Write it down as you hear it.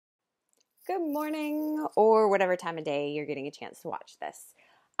Good morning, or whatever time of day you're getting a chance to watch this.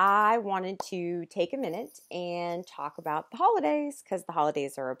 I wanted to take a minute and talk about the holidays because the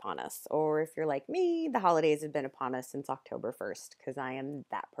holidays are upon us. Or if you're like me, the holidays have been upon us since October 1st because I am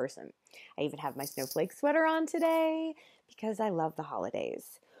that person. I even have my snowflake sweater on today because I love the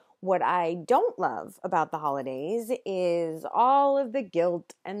holidays. What I don't love about the holidays is all of the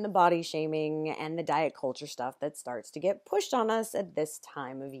guilt and the body shaming and the diet culture stuff that starts to get pushed on us at this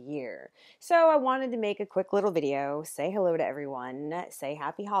time of year. So I wanted to make a quick little video, say hello to everyone, say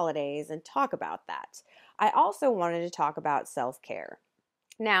happy holidays, and talk about that. I also wanted to talk about self-care.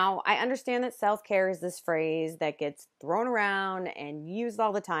 Now, I understand that self-care is this phrase that gets thrown around and used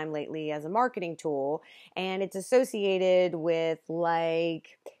all the time lately as a marketing tool, and it's associated with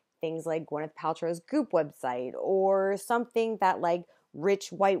things like Gwyneth Paltrow's Goop website or something that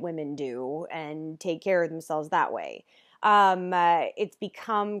rich white women do and take care of themselves that way. It's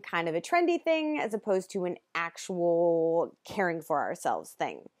become kind of a trendy thing as opposed to an actual caring for ourselves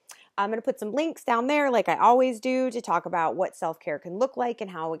thing. I'm going to put some links down there, like I always do, to talk about what self-care can look like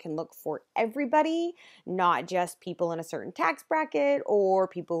and how it can look for everybody, not just people in a certain tax bracket or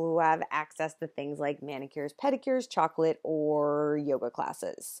people who have access to things like manicures, pedicures, chocolate, or yoga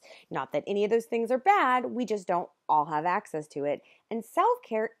classes. Not that any of those things are bad, we just don't all have access to it. And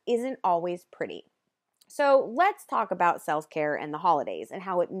self-care isn't always pretty. So let's talk about self-care and the holidays and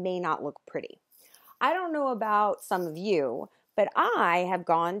how it may not look pretty. I don't know about some of you, but I have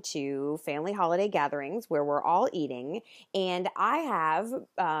gone to family holiday gatherings where we're all eating, and I have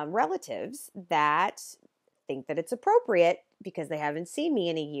relatives that think that it's appropriate because they haven't seen me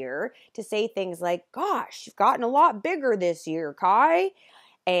in a year to say things like, "Gosh, you've gotten a lot bigger this year, Kai."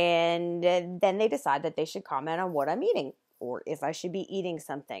 And then they decide that they should comment on what I'm eating or if I should be eating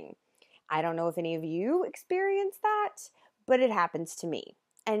something. I don't know if any of you experience that, but it happens to me.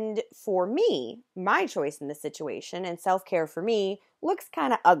 And for me, my choice in this situation and self-care for me looks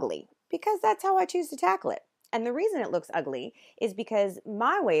kind of ugly because that's how I choose to tackle it. And the reason it looks ugly is because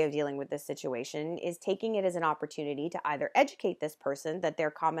my way of dealing with this situation is taking it as an opportunity to either educate this person that their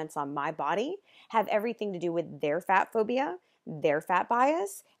comments on my body have everything to do with their fat phobia, their fat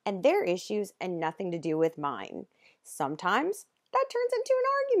bias, and their issues and nothing to do with mine. Sometimes that turns into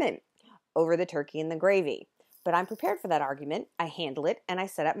an argument over the turkey and the gravy. But I'm prepared for that argument, I handle it, and I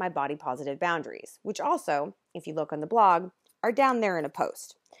set up my body positive boundaries, which also, if you look on the blog, are down there in a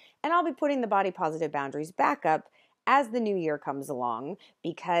post. And I'll be putting the body positive boundaries back up as the new year comes along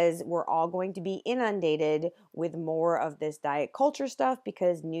because we're all going to be inundated with more of this diet culture stuff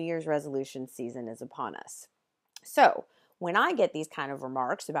because New Year's resolution season is upon us. So, when I get these kind of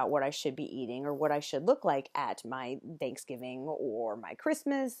remarks about what I should be eating or what I should look like at my Thanksgiving or my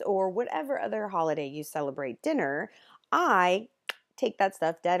Christmas or whatever other holiday you celebrate dinner, I take that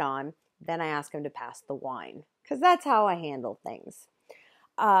stuff dead on. Then I ask them to pass the wine because that's how I handle things.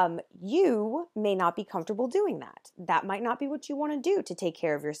 You may not be comfortable doing that. That might not be what you want to do to take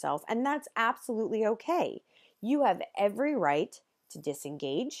care of yourself, and that's absolutely okay. You have every right to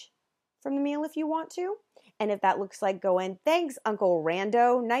disengage from the meal if you want to. And if that looks like going, "Thanks, Uncle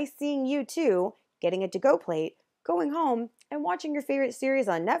Rando, nice seeing you too," getting a to-go plate, going home, and watching your favorite series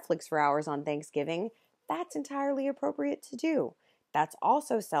on Netflix for hours on Thanksgiving, that's entirely appropriate to do. That's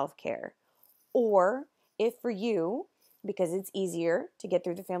also self-care. Or if for you, because it's easier to get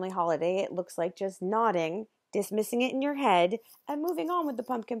through the family holiday, it looks like just nodding, dismissing it in your head, and moving on with the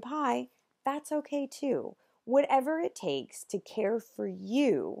pumpkin pie, that's okay too. Whatever it takes to care for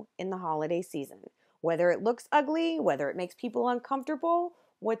you in the holiday season. Whether it looks ugly, whether it makes people uncomfortable,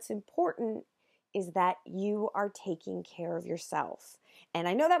 what's important is that you are taking care of yourself. And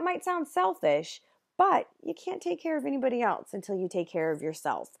I know that might sound selfish, but you can't take care of anybody else until you take care of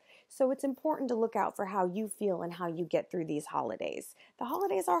yourself. So it's important to look out for how you feel and how you get through these holidays. The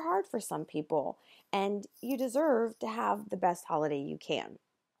holidays are hard for some people, and you deserve to have the best holiday you can.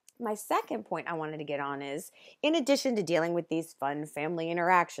 My second point I wanted to get on is, in addition to dealing with these fun family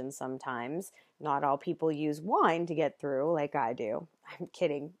interactions sometimes, not all people use wine to get through like I do. I'm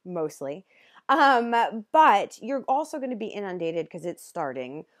kidding, mostly. But you're also going to be inundated because it's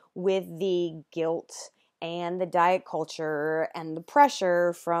starting with the guilt and the diet culture and the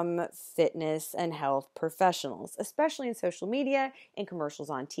pressure from fitness and health professionals, especially in social media and commercials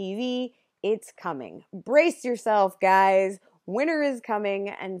on TV. It's coming. Brace yourself, guys. Winter is coming,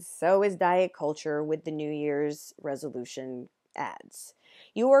 and so is diet culture with the New Year's resolution ads.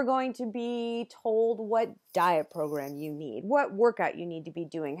 You are going to be told what diet program you need, what workout you need to be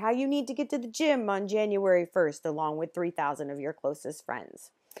doing, how you need to get to the gym on January 1st, along with 3,000 of your closest friends.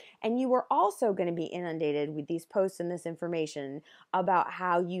 And you are also going to be inundated with these posts and this information about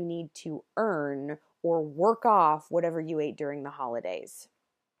how you need to earn or work off whatever you ate during the holidays.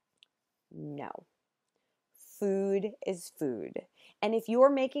 No. Food is food. And if you're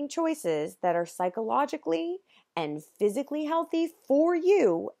making choices that are psychologically and physically healthy for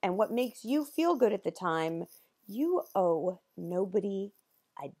you and what makes you feel good at the time, you owe nobody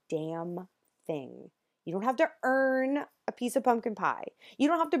a damn thing. You don't have to earn a piece of pumpkin pie. You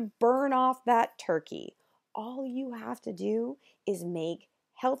don't have to burn off that turkey. All you have to do is make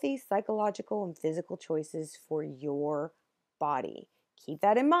healthy psychological and physical choices for your body. Keep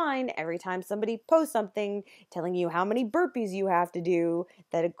that in mind every time somebody posts something telling you how many burpees you have to do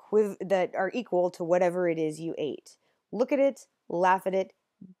that are equal to whatever it is you ate. Look at it, laugh at it,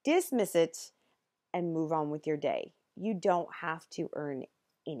 dismiss it, and move on with your day. You don't have to earn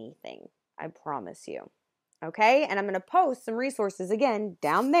anything. I promise you. Okay? And I'm going to post some resources again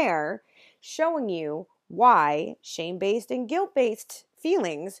down there showing you why shame-based and guilt-based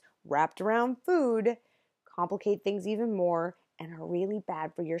feelings wrapped around food complicate things even more and are really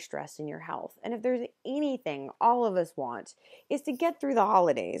bad for your stress and your health. And if there's anything all of us want is to get through the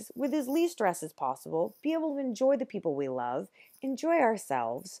holidays with as least stress as possible, be able to enjoy the people we love, enjoy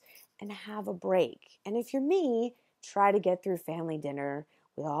ourselves, and have a break. And if you're me, try to get through family dinner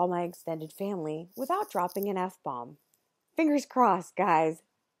with all my extended family without dropping an F-bomb. Fingers crossed, guys.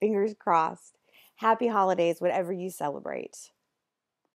 Fingers crossed. Happy holidays, whatever you celebrate.